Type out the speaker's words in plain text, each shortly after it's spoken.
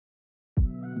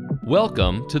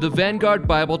Welcome to the Vanguard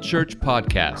Bible Church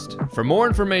podcast. For more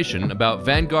information about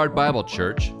Vanguard Bible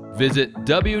Church, visit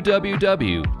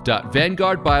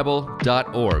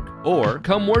www.vanguardbible.org or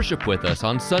come worship with us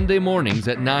on Sunday mornings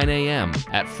at 9 a.m.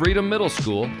 at Freedom Middle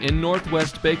School in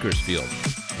Northwest Bakersfield.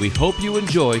 We hope you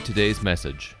enjoy today's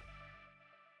message.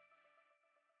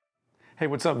 Hey,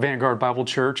 what's up, Vanguard Bible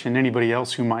Church and anybody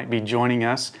else who might be joining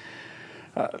us?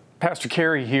 Pastor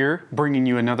Cary here, bringing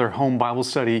you another home Bible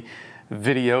study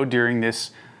video during this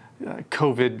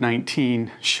COVID-19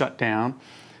 shutdown.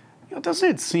 Doesn't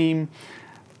it seem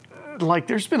like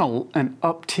there's been an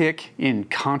uptick in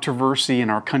controversy in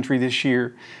our country this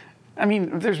year? I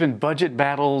mean, there's been budget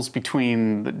battles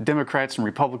between the Democrats and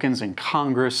Republicans in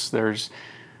Congress. There's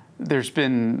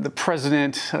been the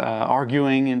president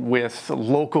arguing with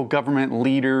local government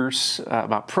leaders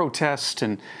about protest,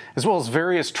 and as well as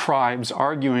various tribes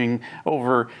arguing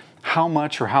over how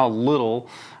much or how little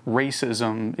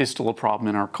racism is still a problem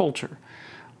in our culture.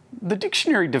 The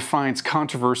dictionary defines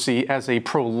controversy as a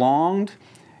prolonged,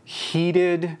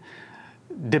 heated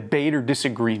debate or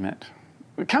disagreement.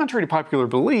 Contrary to popular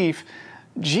belief,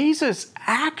 Jesus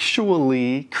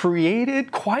actually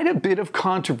created quite a bit of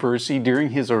controversy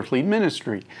during his earthly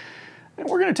ministry. And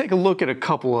we're going to take a look at a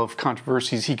couple of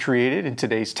controversies he created in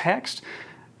today's text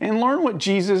and learn what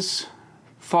Jesus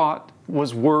thought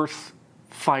was worth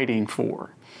fighting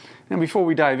for. And before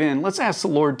we dive in, let's ask the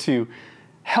Lord to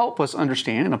help us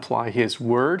understand and apply His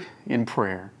Word in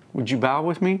prayer. Would you bow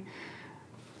with me?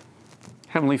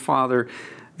 Heavenly Father,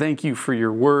 thank you for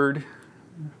your Word.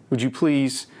 Would you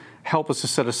please help us to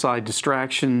set aside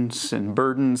distractions and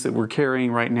burdens that we're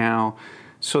carrying right now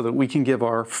so that we can give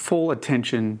our full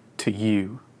attention to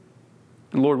you.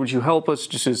 And Lord, would you help us,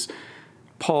 just as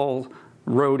Paul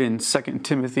wrote in 2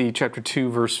 Timothy chapter 2,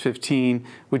 verse 15,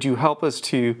 would you help us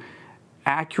to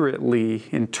accurately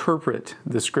interpret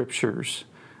the Scriptures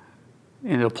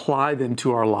and apply them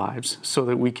to our lives so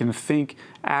that we can think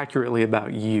accurately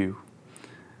about you.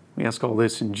 We ask all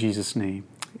this in Jesus' name.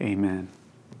 Amen.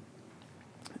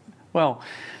 Well,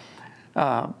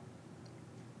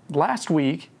 last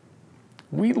week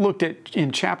we looked at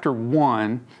in chapter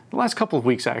 1, the last couple of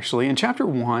weeks actually, in chapter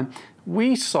 1,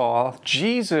 we saw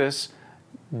Jesus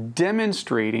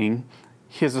demonstrating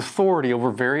His authority over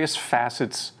various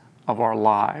facets of our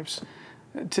lives.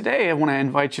 Today, I want to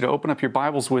invite you to open up your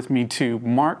Bibles with me to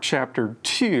Mark chapter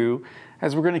 2,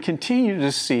 as we're going to continue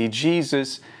to see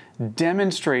Jesus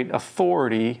demonstrate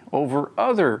authority over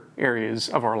other areas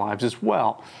of our lives as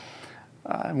well.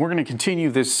 We're going to continue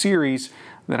this series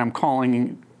that I'm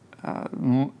calling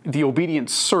The Obedient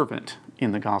Servant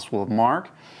in the Gospel of Mark.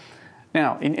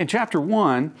 Now, in chapter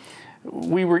 1,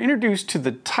 we were introduced to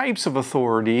the types of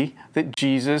authority that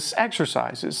Jesus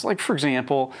exercises. Like, for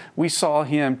example, we saw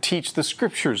Him teach the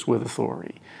Scriptures with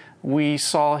authority. We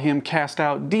saw Him cast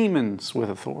out demons with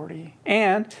authority.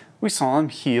 And we saw Him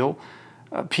heal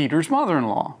Peter's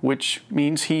mother-in-law, which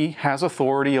means He has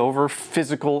authority over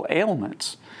physical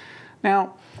ailments.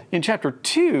 Now, in chapter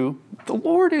 2, the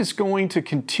Lord is going to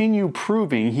continue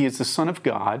proving He is the Son of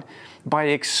God by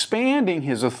expanding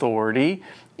His authority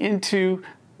into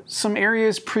some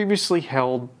areas previously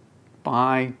held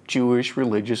by Jewish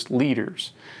religious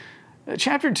leaders.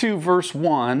 Chapter 2, verse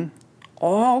 1,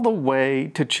 all the way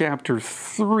to chapter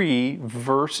 3,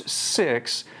 verse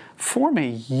 6, form a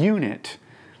unit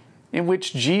in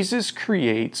which Jesus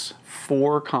creates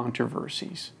 4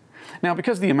 controversies. Now,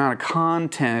 because of the amount of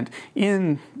content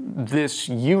in this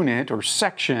unit or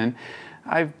section,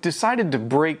 I've decided to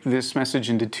break this message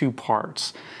into 2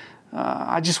 parts.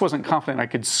 I just wasn't confident I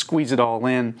could squeeze it all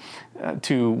in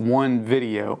to one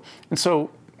video. And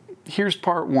so here's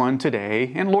part 1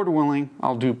 today, and Lord willing,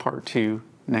 I'll do part 2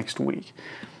 next week.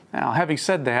 Now, having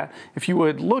said that, if you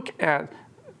would look at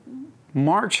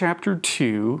Mark chapter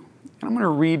 2, and I'm going to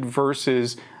read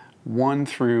verses 1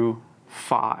 through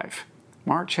 5.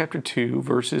 Mark chapter 2,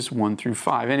 verses 1 through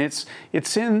 5. And it's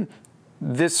in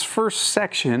this first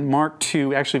section, Mark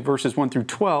 2, actually verses 1 through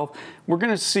 12, we're going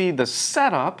to see the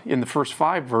setup in the first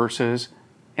 5 verses,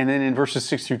 and then in verses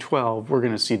 6 through 12, we're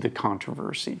going to see the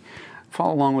controversy.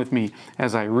 Follow along with me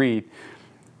as I read.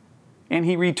 And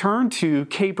he returned to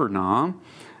Capernaum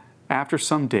after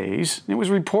some days. It was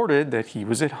reported that he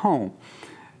was at home.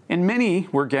 And many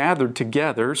were gathered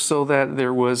together so that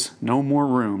there was no more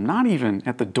room, not even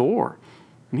at the door.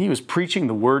 And he was preaching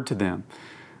the word to them.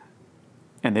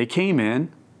 And they came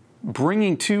in,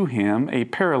 bringing to him a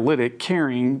paralytic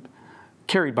carried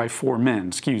by 4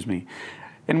 men.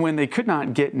 And when they could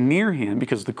not get near him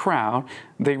because of the crowd,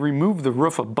 they removed the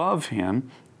roof above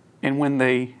him. And when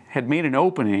they had made an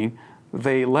opening,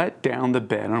 they let down the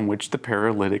bed on which the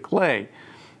paralytic lay.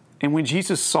 And when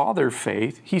Jesus saw their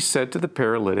faith, he said to the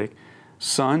paralytic,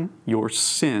 "Son, your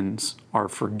sins are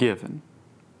forgiven."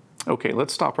 Okay,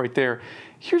 let's stop right there.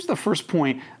 Here's the first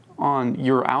point on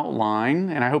your outline,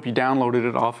 and I hope you downloaded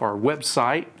it off our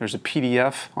website. There's a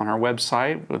PDF on our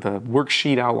website with a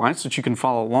worksheet outline so that you can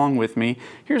follow along with me.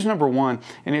 Here's number one,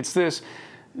 and it's this: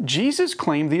 Jesus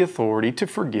claimed the authority to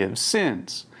forgive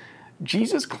sins.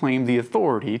 Jesus claimed the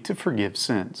authority to forgive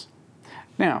sins.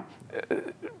 Now,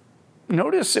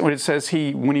 notice what it says,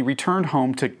 when he returned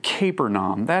home to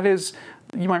Capernaum. That is,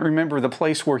 you might remember, the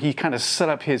place where he kind of set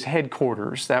up his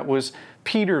headquarters. That was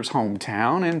Peter's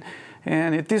hometown,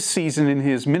 and at this season in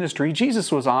his ministry,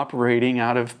 Jesus was operating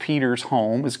out of Peter's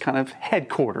home as kind of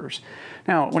headquarters.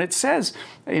 Now, when it says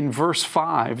in verse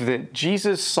 5 that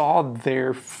Jesus saw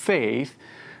their faith,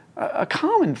 a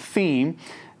common theme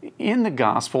in the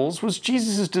Gospels was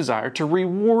Jesus' desire to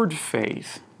reward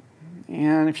faith.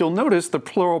 And if you'll notice the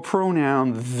plural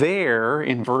pronoun there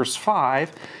in verse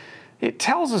 5, it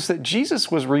tells us that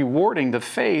Jesus was rewarding the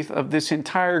faith of this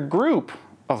entire group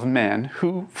of men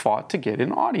who fought to get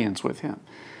an audience with him.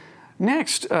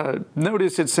 Next,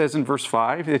 notice it says in verse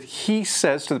 5 that he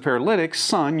says to the paralytic,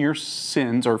 "Son, your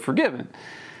sins are forgiven."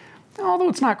 Although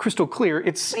it's not crystal clear,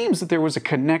 it seems that there was a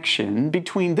connection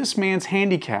between this man's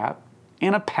handicap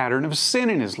and a pattern of sin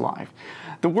in his life.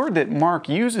 The word that Mark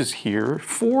uses here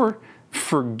for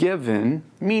forgiven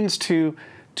means to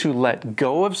let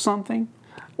go of something,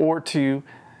 or to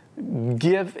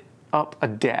give up a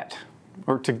debt,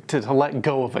 or to let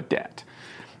go of a debt.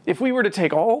 If we were to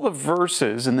take all the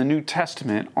verses in the New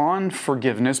Testament on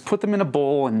forgiveness, put them in a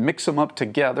bowl and mix them up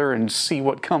together and see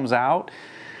what comes out,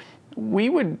 we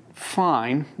would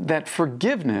find that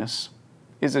forgiveness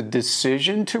is a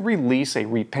decision to release a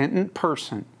repentant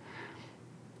person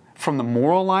from the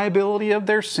moral liability of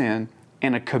their sin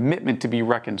and a commitment to be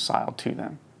reconciled to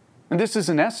them. And this is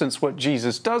in essence what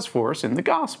Jesus does for us in the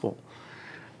gospel.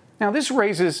 Now, this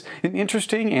raises an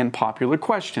interesting and popular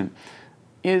question.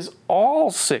 Is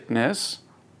all sickness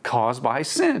caused by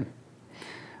sin?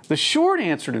 The short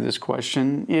answer to this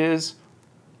question is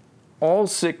all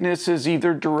sickness is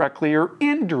either directly or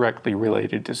indirectly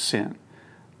related to sin.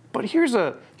 But here's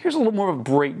a little more of a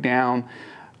breakdown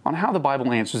on how the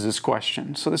Bible answers this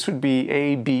question. So this would be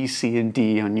A, B, C, and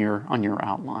D on your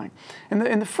outline. And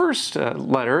the first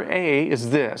letter, A, is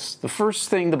this. The first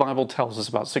thing the Bible tells us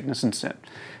about sickness and sin.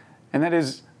 And that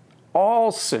is,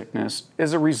 all sickness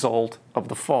is a result of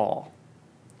the fall.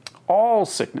 All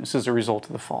sickness is a result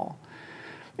of the fall.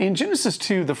 In Genesis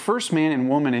 2, the first man and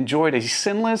woman enjoyed a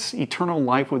sinless, eternal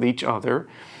life with each other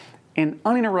and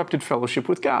uninterrupted fellowship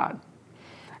with God.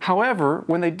 However,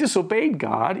 when they disobeyed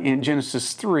God in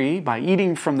Genesis 3 by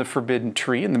eating from the forbidden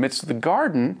tree in the midst of the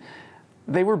garden,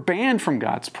 they were banned from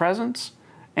God's presence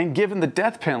and given the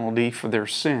death penalty for their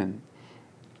sin.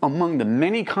 Among the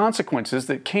many consequences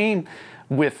that came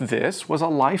with this was a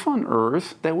life on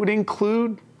earth that would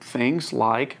include things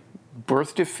like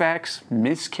birth defects,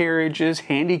 miscarriages,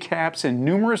 handicaps, and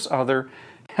numerous other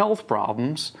health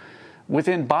problems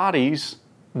within bodies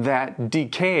that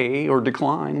decay or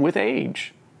decline with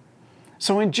age.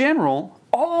 So in general,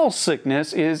 all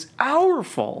sickness is our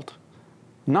fault,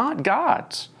 not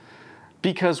God's,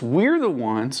 because we're the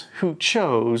ones who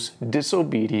chose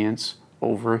disobedience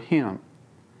over Him.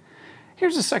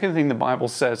 Here's the second thing the Bible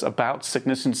says about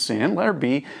sickness and sin. Letter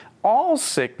B, all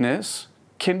sickness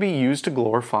can be used to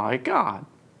glorify God.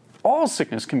 All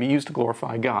sickness can be used to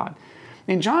glorify God.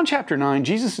 In John chapter 9,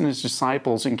 Jesus and his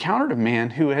disciples encountered a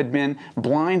man who had been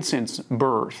blind since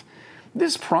birth.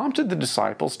 This prompted the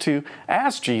disciples to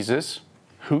ask Jesus,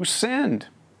 who sinned,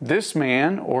 this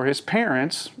man or his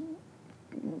parents,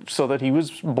 so that he was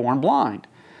born blind?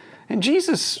 And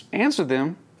Jesus answered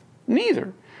them,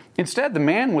 neither. Instead, the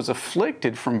man was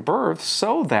afflicted from birth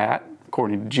so that,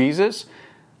 according to Jesus,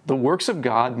 the works of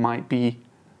God might be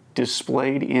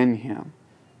displayed in him.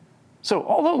 So,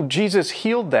 although Jesus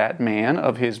healed that man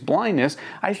of his blindness,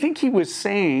 I think he was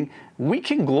saying we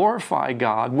can glorify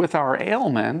God with our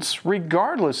ailments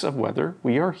regardless of whether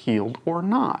we are healed or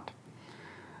not.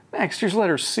 Next, here's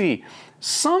letter C.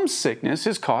 Some sickness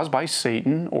is caused by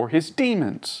Satan or his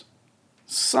demons.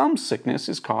 Some sickness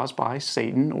is caused by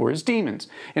Satan or his demons.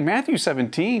 In Matthew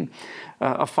 17,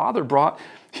 a father brought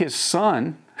his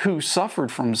son who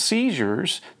suffered from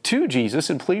seizures to Jesus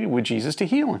and pleaded with Jesus to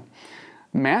heal him.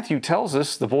 Matthew tells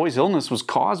us the boy's illness was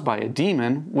caused by a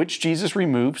demon, which Jesus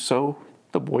removed so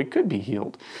the boy could be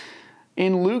healed.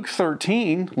 In Luke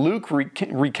 13, Luke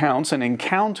recounts an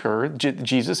encounter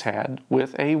Jesus had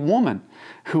with a woman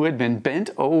who had been bent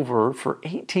over for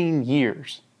 18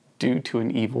 years due to an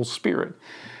evil spirit.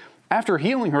 After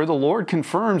healing her, the Lord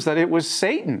confirms that it was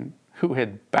Satan who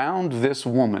had bound this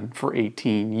woman for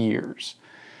 18 years.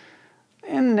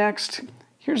 And next,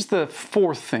 here's the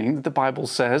fourth thing that the Bible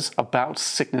says about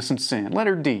sickness and sin.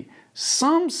 Letter D.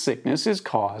 Some sickness is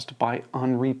caused by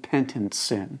unrepentant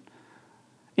sin.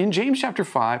 In James chapter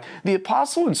 5, the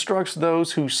apostle instructs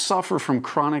those who suffer from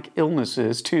chronic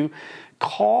illnesses to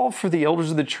call for the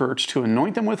elders of the church to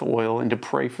anoint them with oil and to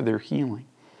pray for their healing.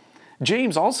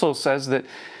 James also says that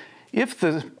if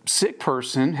the sick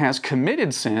person has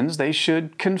committed sins, they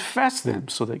should confess them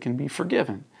so they can be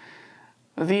forgiven.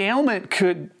 The ailment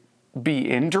could be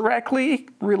indirectly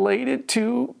related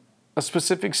to a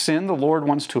specific sin the Lord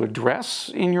wants to address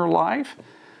in your life.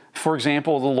 For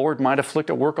example, the Lord might afflict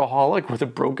a workaholic with a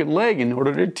broken leg in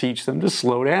order to teach them to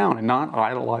slow down and not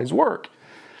idolize work.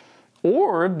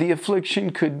 Or the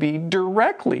affliction could be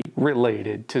directly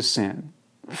related to sin.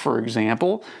 For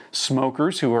example,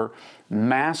 smokers who are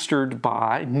mastered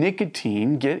by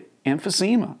nicotine get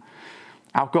emphysema.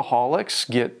 Alcoholics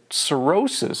get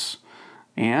cirrhosis.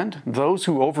 And those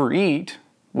who overeat,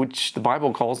 which the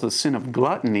Bible calls the sin of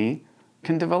gluttony,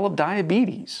 can develop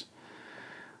diabetes.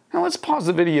 Now let's pause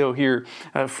the video here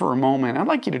for a moment. I'd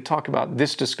like you to talk about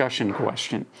this discussion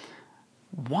question.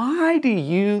 Why do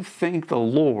you think the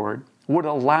Lord would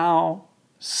allow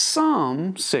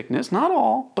some sickness, not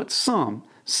all, but some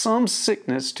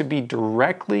sickness to be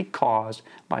directly caused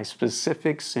by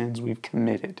specific sins we've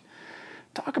committed?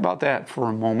 Talk about that for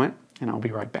a moment, and I'll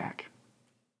be right back.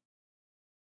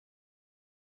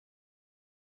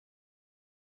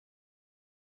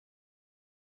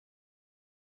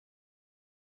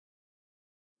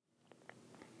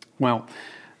 Well,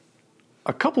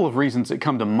 a couple of reasons that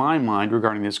come to my mind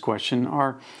regarding this question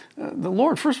are the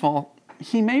Lord, first of all,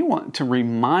 He may want to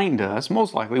remind us,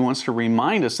 most likely wants to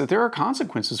remind us that there are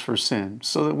consequences for sin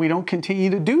so that we don't continue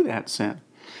to do that sin.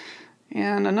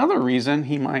 And another reason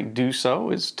He might do so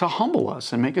is to humble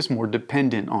us and make us more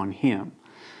dependent on Him.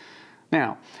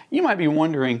 Now, you might be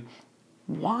wondering,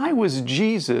 why was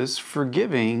Jesus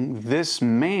forgiving this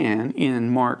man in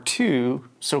Mark 2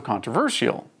 so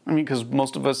controversial? I mean, because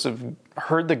most of us have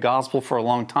heard the gospel for a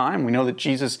long time. We know that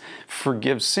Jesus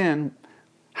forgives sin.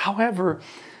 However,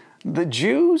 the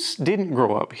Jews didn't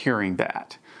grow up hearing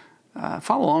that.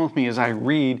 Follow along with me as I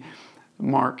read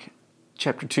Mark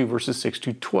chapter 2, verses 6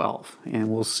 to 12, and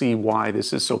we'll see why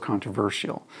this is so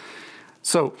controversial.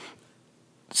 So,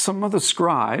 some of the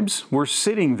scribes were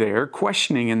sitting there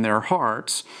questioning in their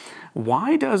hearts,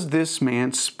 why does this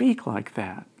man speak like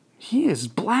that? He is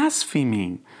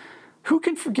blaspheming. Who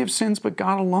can forgive sins but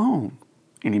God alone?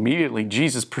 And immediately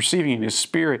Jesus, perceiving in His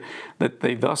spirit that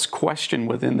they thus questioned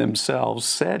within themselves,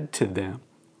 said to them,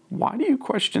 why do you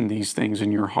question these things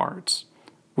in your hearts?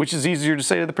 Which is easier to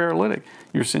say to the paralytic,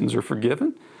 your sins are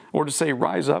forgiven? Or to say,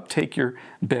 rise up, take your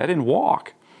bed and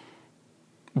walk?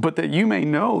 But that you may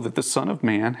know that the Son of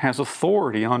Man has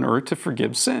authority on earth to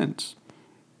forgive sins.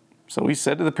 So He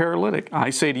said to the paralytic, I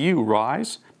say to you,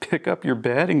 rise, pick up your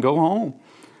bed and go home.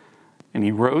 And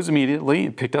he rose immediately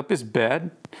and picked up his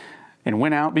bed and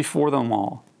went out before them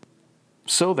all,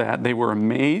 so that they were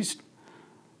amazed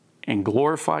and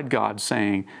glorified God,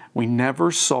 saying, we never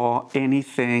saw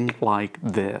anything like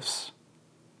this.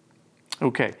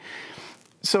 Okay,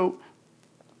 so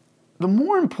the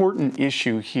more important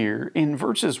issue here in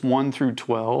verses 1 through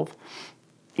 12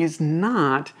 is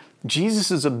not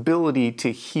Jesus' ability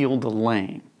to heal the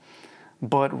lame,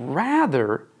 but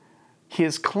rather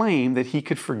His claim that He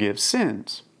could forgive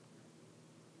sins.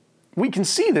 We can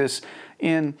see this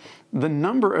in the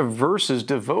number of verses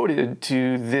devoted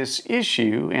to this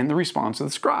issue and the response of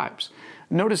the scribes.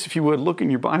 Notice, if you would, look in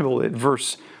your Bible at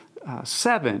verse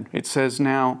 7. It says,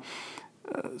 now,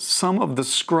 some of the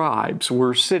scribes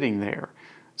were sitting there.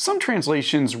 Some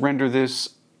translations render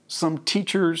this, some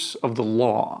teachers of the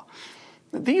law.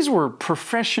 These were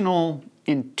professional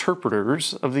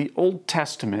interpreters of the Old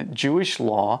Testament Jewish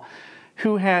law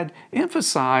who had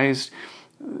emphasized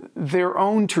their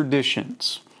own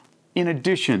traditions in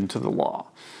addition to the law.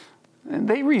 And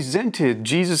they resented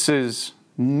Jesus'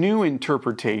 new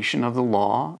interpretation of the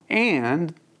law,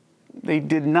 and they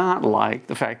did not like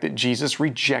the fact that Jesus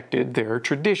rejected their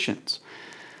traditions.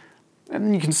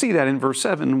 And you can see that in verse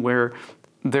 7, where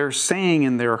they're saying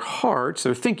in their hearts,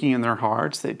 they're thinking in their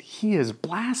hearts that He is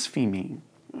blaspheming,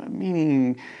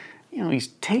 meaning, He's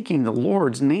taking the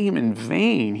Lord's name in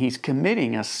vain. He's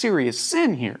committing a serious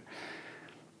sin here.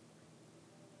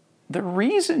 The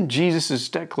reason Jesus'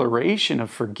 declaration of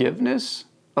forgiveness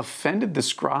offended the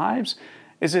scribes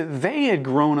is that they had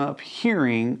grown up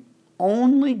hearing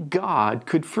only God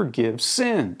could forgive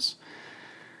sins.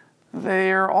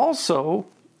 They're also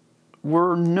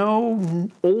were no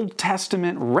Old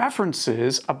Testament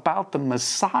references about the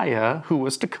Messiah who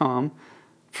was to come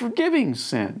forgiving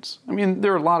sins. I mean,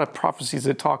 there are a lot of prophecies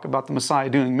that talk about the Messiah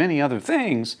doing many other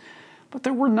things, but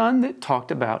there were none that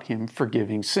talked about him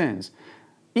forgiving sins.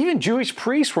 Even Jewish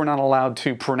priests were not allowed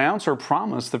to pronounce or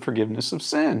promise the forgiveness of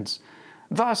sins.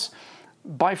 Thus,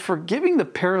 by forgiving the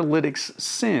paralytic's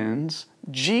sins,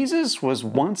 Jesus was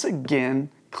once again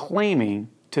claiming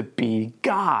to be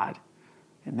God.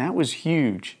 And that was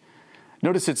huge.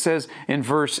 Notice it says in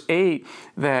verse 8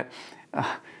 that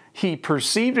he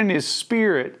perceived in his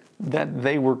spirit that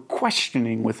they were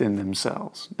questioning within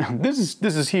themselves. This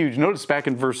is huge. Notice back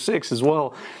in verse 6 as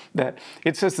well that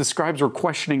it says the scribes were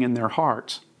questioning in their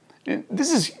hearts. And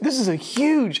this is a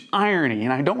huge irony,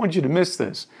 and I don't want you to miss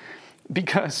this,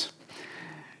 because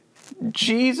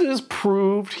Jesus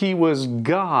proved he was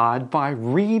God by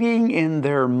reading in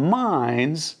their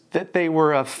minds that they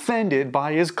were offended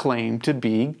by his claim to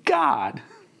be God.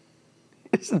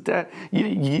 Isn't that,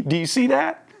 do you see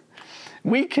that?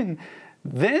 We can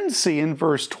then see in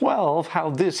verse 12 how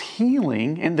this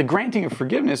healing and the granting of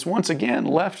forgiveness once again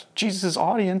left Jesus'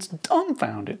 audience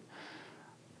dumbfounded.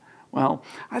 Well,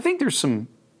 I think there's some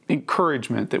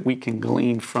encouragement that we can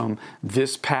glean from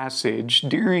this passage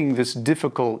during this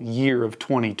difficult year of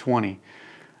 2020.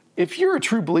 If you're a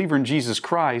true believer in Jesus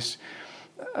Christ,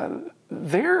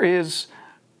 there is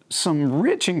some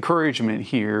rich encouragement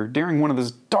here during one of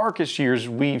the darkest years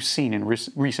we've seen in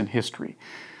recent history.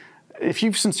 If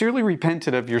you've sincerely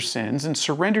repented of your sins and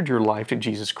surrendered your life to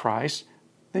Jesus Christ,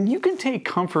 then you can take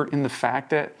comfort in the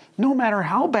fact that no matter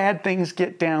how bad things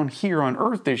get down here on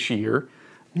earth this year,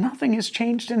 nothing has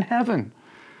changed in heaven.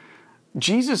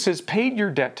 Jesus has paid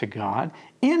your debt to God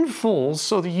in full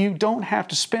so that you don't have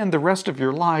to spend the rest of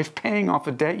your life paying off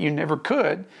a debt you never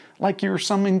could, like you're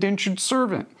some indentured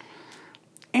servant.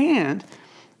 And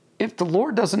if the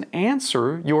Lord doesn't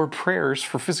answer your prayers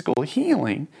for physical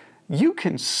healing, you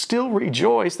can still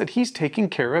rejoice that He's taking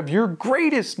care of your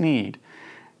greatest need.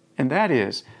 And that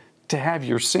is to have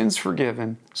your sins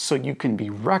forgiven so you can be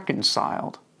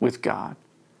reconciled with God.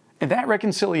 And that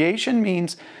reconciliation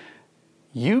means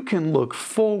you can look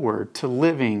forward to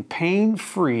living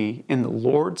pain-free in the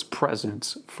Lord's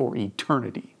presence for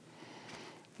eternity.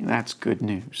 And that's good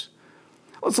news.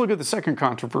 Let's look at the second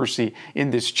controversy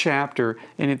in this chapter,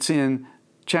 and it's in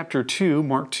chapter 2,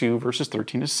 Mark 2, verses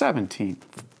 13 to 17.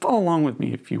 Follow along with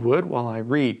me, if you would, while I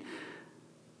read.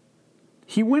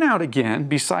 He went out again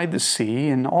beside the sea,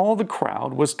 and all the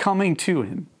crowd was coming to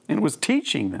him and was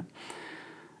teaching them.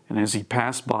 And as he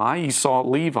passed by, he saw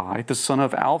Levi, the son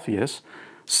of Alphaeus,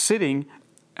 sitting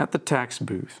at the tax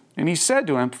booth. And he said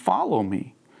to him, "Follow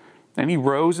me." And he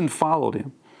rose and followed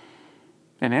him.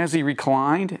 And as he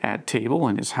reclined at table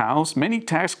in his house, many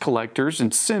tax collectors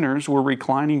and sinners were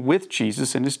reclining with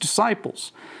Jesus and his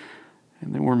disciples.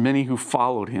 And there were many who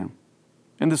followed him.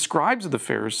 And the scribes of the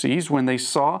Pharisees, when they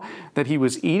saw that he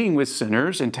was eating with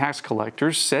sinners and tax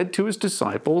collectors, said to his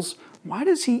disciples, "Why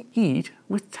does he eat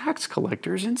with tax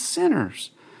collectors and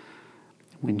sinners?"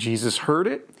 When Jesus heard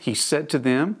it, he said to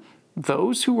them,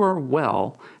 "Those who are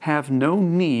well have no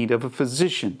need of a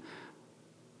physician,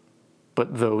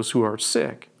 but those who are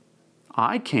sick.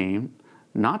 I came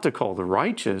not to call the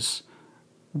righteous,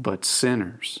 but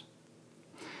sinners."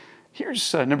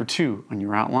 Here's number 2 on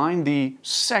your outline, the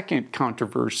second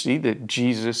controversy that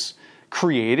Jesus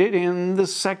created and the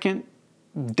second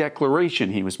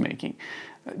declaration he was making.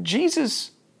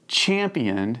 Jesus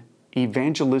championed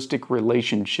evangelistic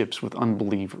relationships with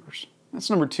unbelievers. That's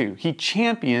number 2. He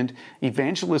championed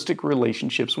evangelistic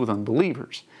relationships with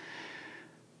unbelievers.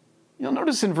 You'll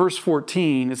notice in verse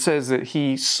 14, it says that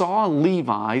he saw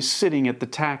Levi sitting at the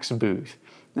tax booth.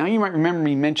 Now, you might remember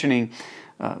me mentioning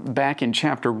back in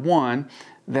chapter 1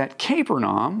 that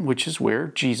Capernaum, which is where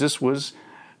Jesus was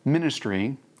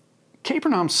ministering,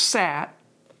 Capernaum sat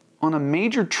on a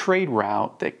major trade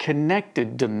route that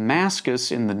connected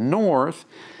Damascus in the north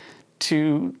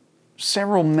to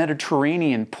several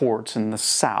Mediterranean ports in the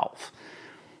south.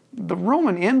 The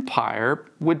Roman Empire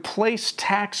would place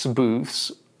tax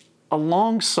booths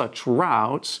along such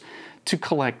routes to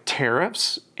collect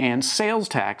tariffs and sales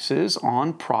taxes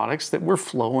on products that were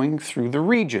flowing through the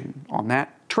region on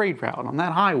that trade route, on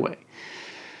that highway.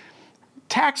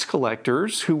 Tax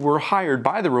collectors who were hired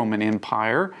by the Roman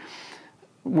Empire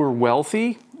were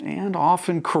wealthy and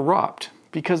often corrupt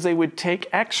because they would take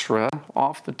extra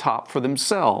off the top for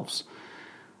themselves.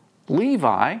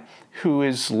 Levi, who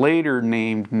is later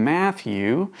named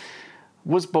Matthew,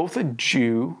 was both a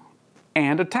Jew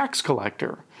and a tax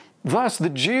collector. Thus, the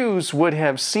Jews would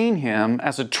have seen him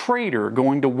as a traitor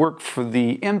going to work for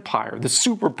the empire, the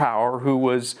superpower who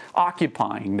was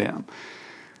occupying them.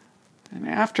 And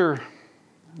after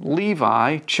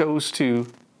Levi chose to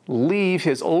leave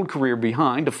his old career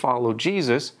behind to follow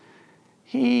Jesus,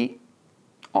 he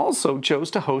also chose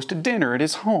to host a dinner at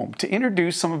his home to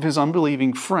introduce some of his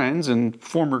unbelieving friends and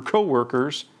former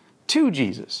co-workers to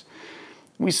Jesus.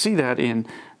 We see that in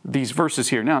these verses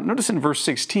here. Now, notice in verse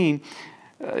 16,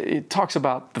 it talks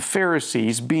about the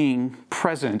Pharisees being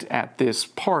present at this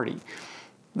party.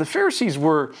 The Pharisees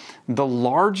were the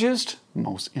largest,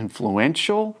 most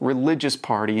influential religious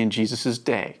party in Jesus'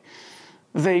 day.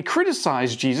 They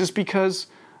criticized Jesus because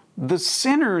the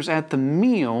sinners at the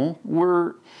meal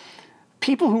were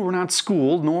people who were not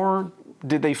schooled, nor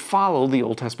did they follow the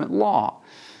Old Testament law.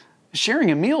 Sharing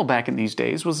a meal back in these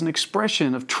days was an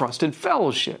expression of trust and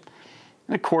fellowship.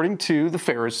 And according to the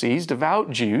Pharisees,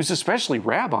 devout Jews, especially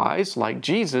rabbis like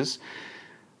Jesus,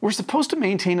 were supposed to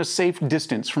maintain a safe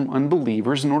distance from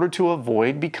unbelievers in order to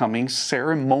avoid becoming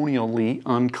ceremonially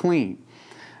unclean.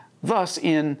 Thus,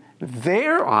 in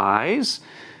their eyes,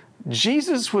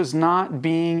 Jesus was not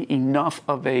being enough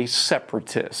of a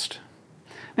separatist.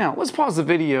 Now, let's pause the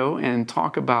video and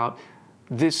talk about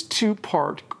this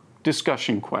two-part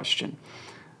discussion question.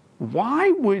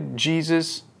 Why would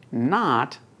Jesus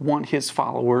not want his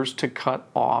followers to cut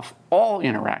off all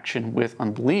interaction with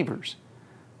unbelievers?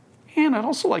 And I'd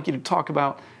also like you to talk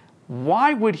about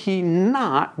why would he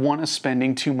not want us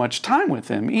spending too much time with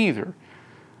them either?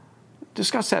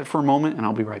 Discuss that for a moment and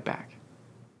I'll be right back.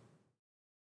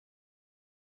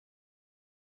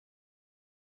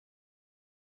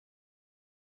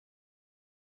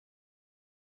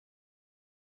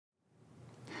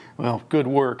 Well, good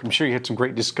work. I'm sure you had some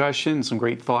great discussion, some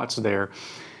great thoughts there.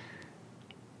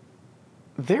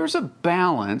 There's a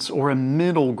balance or a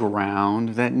middle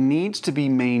ground that needs to be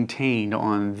maintained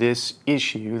on this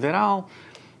issue that I'll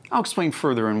explain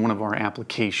further in one of our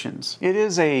applications. It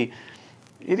is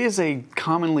a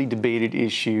commonly debated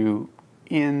issue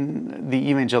in the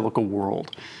evangelical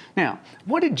world. Now,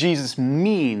 what did Jesus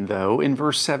mean, though, in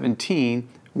verse 17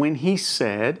 when he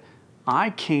said,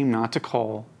 "I came not to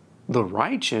call the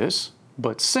righteous,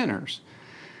 but sinners"?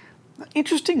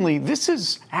 Interestingly, this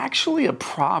is actually a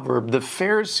proverb the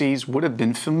Pharisees would have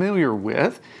been familiar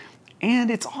with,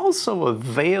 and it's also a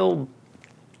veiled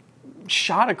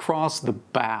shot across the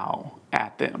bow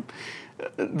at them.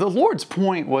 The Lord's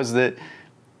point was that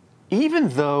even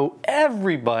though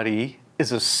everybody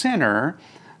is a sinner,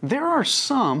 there are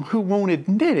some who won't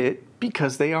admit it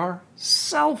because they are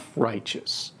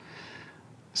self-righteous.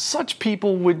 Such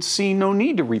people would see no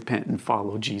need to repent and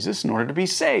follow Jesus in order to be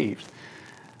saved.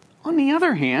 On the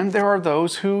other hand, there are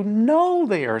those who know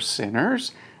they are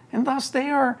sinners, and thus they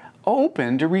are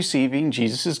open to receiving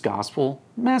Jesus' gospel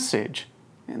message.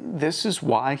 And this is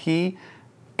why he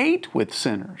ate with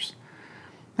sinners.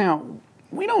 Now,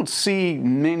 we don't see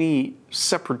many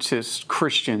separatist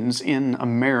Christians in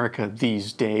America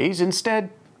these days.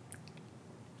 Instead,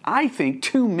 I think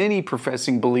too many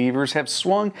professing believers have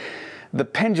swung the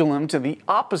pendulum to the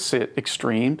opposite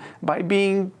extreme by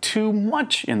being too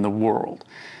much in the world.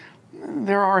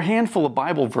 There are a handful of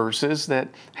Bible verses that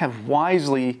have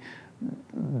wisely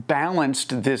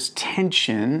balanced this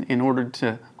tension in order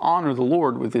to honor the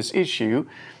Lord with this issue,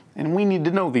 and we need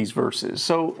to know these verses.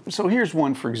 So here's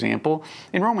one, for example.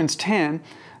 In Romans 10,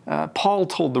 Paul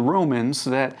told the Romans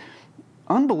that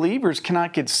unbelievers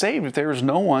cannot get saved if there is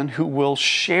no one who will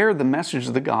share the message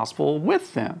of the gospel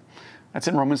with them. That's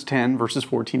in Romans 10, verses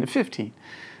 14 to 15.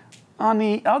 On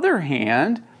the other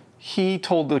hand, he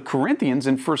told the Corinthians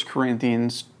in 1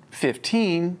 Corinthians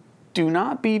 15, "Do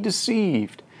not be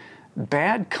deceived.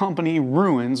 Bad company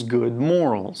ruins good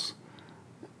morals."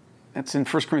 That's in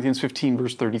 1 Corinthians 15,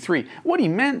 verse 33. What he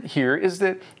meant here is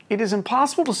that it is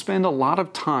impossible to spend a lot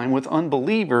of time with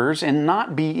unbelievers and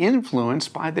not be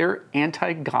influenced by their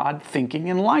anti-God thinking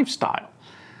and lifestyle.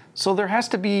 So there has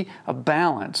to be a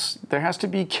balance. There has to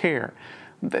be care.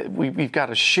 We've got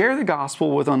to share the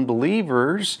gospel with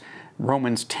unbelievers,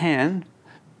 Romans 10,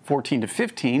 14 to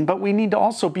 15, but we need to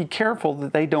also be careful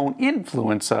that they don't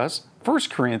influence us,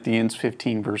 1 Corinthians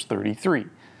 15, verse 33.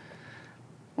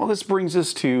 Well, this brings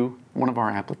us to one of our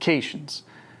applications.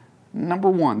 Number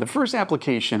one, the first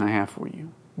application I have for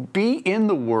you: be in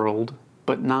the world,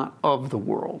 but not of the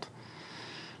world.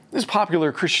 This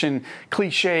popular Christian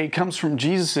cliche comes from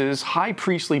Jesus' high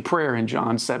priestly prayer in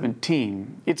John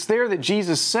 17. It's there that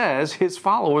Jesus says his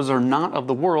followers are not of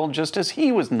the world, just as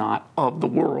he was not of the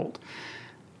world.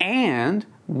 And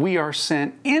we are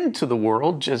sent into the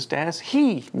world just as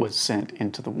he was sent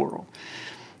into the world.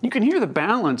 You can hear the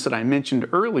balance that I mentioned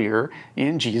earlier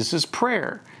in Jesus'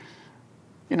 prayer.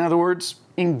 In other words,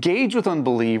 engage with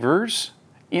unbelievers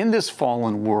in this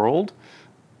fallen world,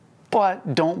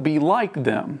 but don't be like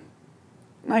them.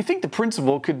 And I think the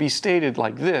principle could be stated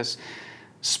like this: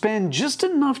 spend just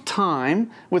enough time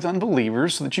with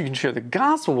unbelievers so that you can share the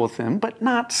gospel with them, but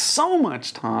not so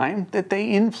much time that they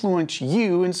influence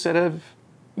you instead of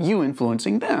you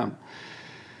influencing them.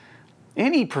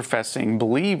 Any professing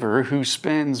believer who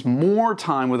spends more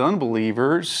time with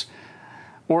unbelievers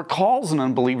or calls an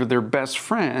unbeliever their best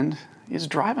friend is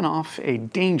driving off a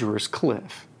dangerous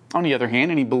cliff. On the other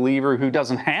hand, any believer who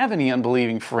doesn't have any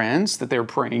unbelieving friends that they're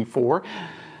praying for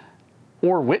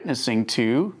or witnessing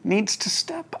to needs to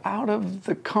step out of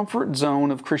the comfort zone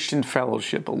of Christian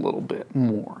fellowship a little bit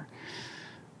more.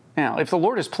 Now, if the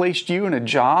Lord has placed you in a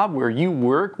job where you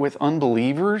work with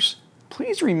unbelievers,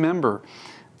 please remember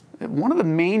that one of the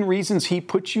main reasons He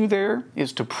put you there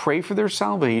is to pray for their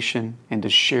salvation and to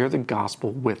share the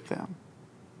gospel with them.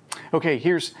 Okay,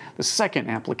 here's the second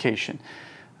application.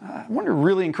 I want to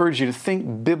really encourage you to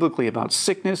think biblically about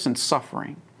sickness and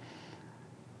suffering.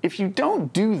 If you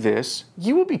don't do this,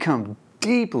 you will become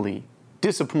deeply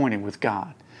disappointed with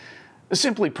God.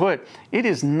 Simply put, it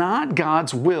is not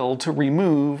God's will to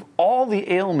remove all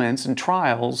the ailments and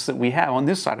trials that we have on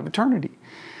this side of eternity.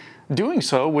 Doing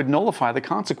so would nullify the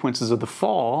consequences of the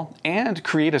fall and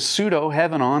create a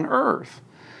pseudo-heaven on earth.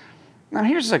 Now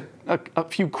here's a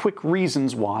few quick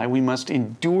reasons why we must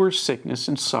endure sickness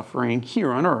and suffering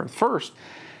here on earth. First,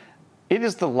 it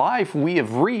is the life we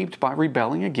have reaped by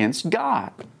rebelling against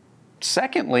God.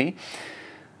 Secondly,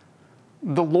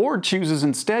 the Lord chooses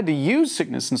instead to use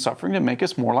sickness and suffering to make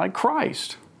us more like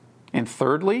Christ. And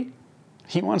thirdly,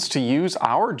 He wants to use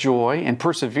our joy and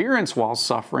perseverance while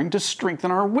suffering to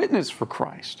strengthen our witness for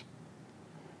Christ.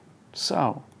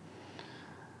 So,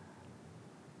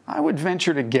 I would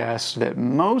venture to guess that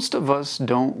most of us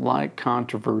don't like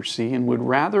controversy and would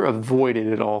rather avoid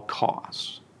it at all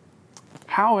costs.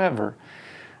 However,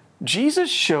 Jesus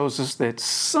shows us that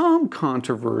some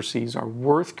controversies are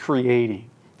worth creating,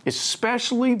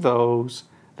 especially those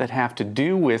that have to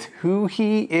do with who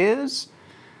He is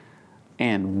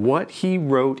and what He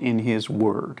wrote in His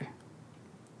Word.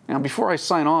 Now, before I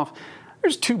sign off,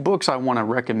 there's 2 books I want to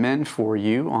recommend for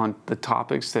you on the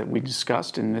topics that we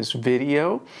discussed in this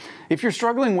video. If you're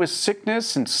struggling with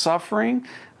sickness and suffering,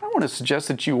 I want to suggest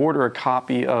that you order a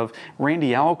copy of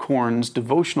Randy Alcorn's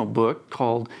devotional book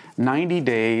called 90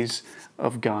 Days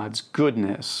of God's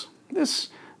Goodness. This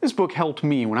book helped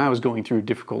me when I was going through a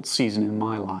difficult season in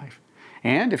my life.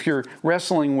 And if you're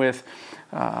wrestling with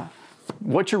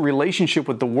what your relationship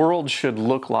with the world should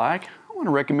look like, I want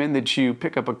to recommend that you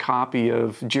pick up a copy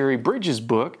of Jerry Bridges'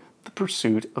 book, The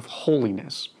Pursuit of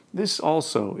Holiness. This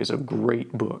also is a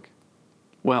great book.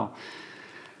 Well,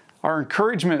 our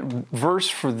encouragement verse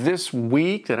for this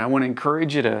week that I want to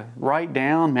encourage you to write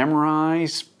down,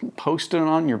 memorize, post it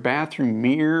on your bathroom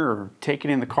mirror, or take it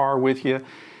in the car with you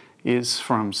is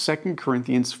from 2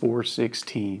 Corinthians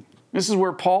 4:16. This is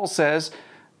where Paul says,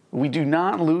 "We do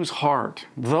not lose heart.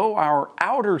 Though our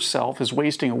outer self is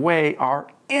wasting away, our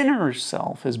inner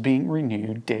self is being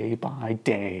renewed day by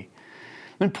day."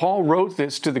 When Paul wrote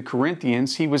this to the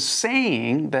Corinthians, he was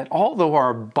saying that although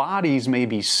our bodies may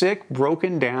be sick,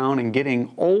 broken down, and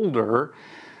getting older,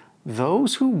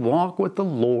 those who walk with the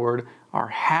Lord are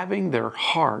having their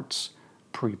hearts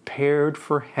prepared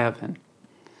for heaven.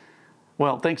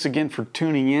 Well, thanks again for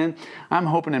tuning in. I'm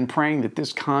hoping and praying that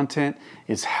this content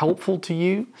is helpful to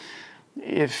you.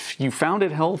 If you found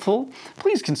it helpful,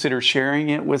 please consider sharing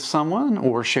it with someone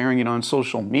or sharing it on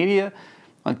social media.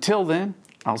 Until then,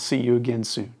 I'll see you again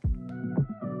soon.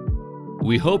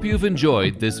 We hope you've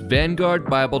enjoyed this Vanguard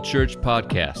Bible Church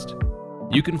podcast.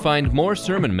 You can find more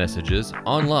sermon messages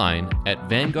online at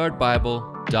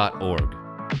vanguardbible.org.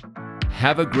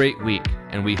 Have a great week,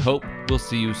 and we hope we'll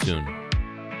see you soon.